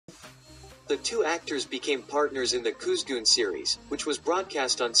The two actors became partners in the Kuzgun series, which was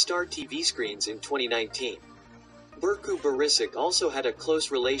broadcast on Star TV screens in 2019. Burcu Biricik also had a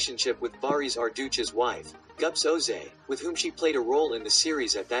close relationship with Barış Arduç's wife, Gups Oze, with whom she played a role in the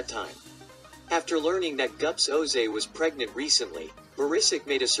series at that time. After learning that Gups Oze was pregnant recently, Biricik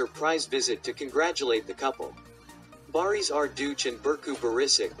made a surprise visit to congratulate the couple. Barış Arduç and Burcu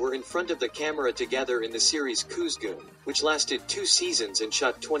Biricik were in front of the camera together in the series Kuzgun, which lasted 2 seasons and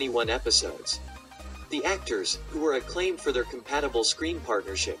shot 21 episodes. The actors, who were acclaimed for their compatible screen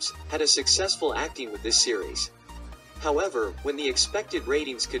partnerships, had a successful acting with this series. However, when the expected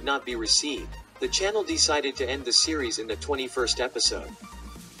ratings could not be received, the channel decided to end the series in the 21st episode.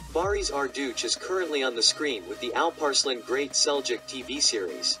 Barış Arduç is currently on the screen with the Alparslan Great Seljuk TV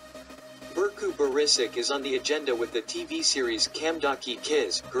series. Burcu Biricik is on the agenda with the TV series Kamdaki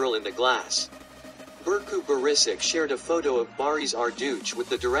Kiz, Girl in the Glass. Burcu Biricik shared a photo of Barış Arduç with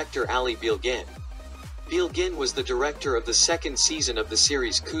the director Ali Bilgin. Bilgin was the director of the second season of the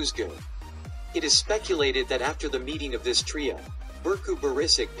series Kuzgun. It is speculated that after the meeting of this trio, Burcu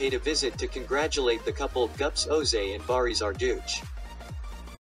Biricik paid a visit to congratulate the couple Gups Oze and Barış Arduç.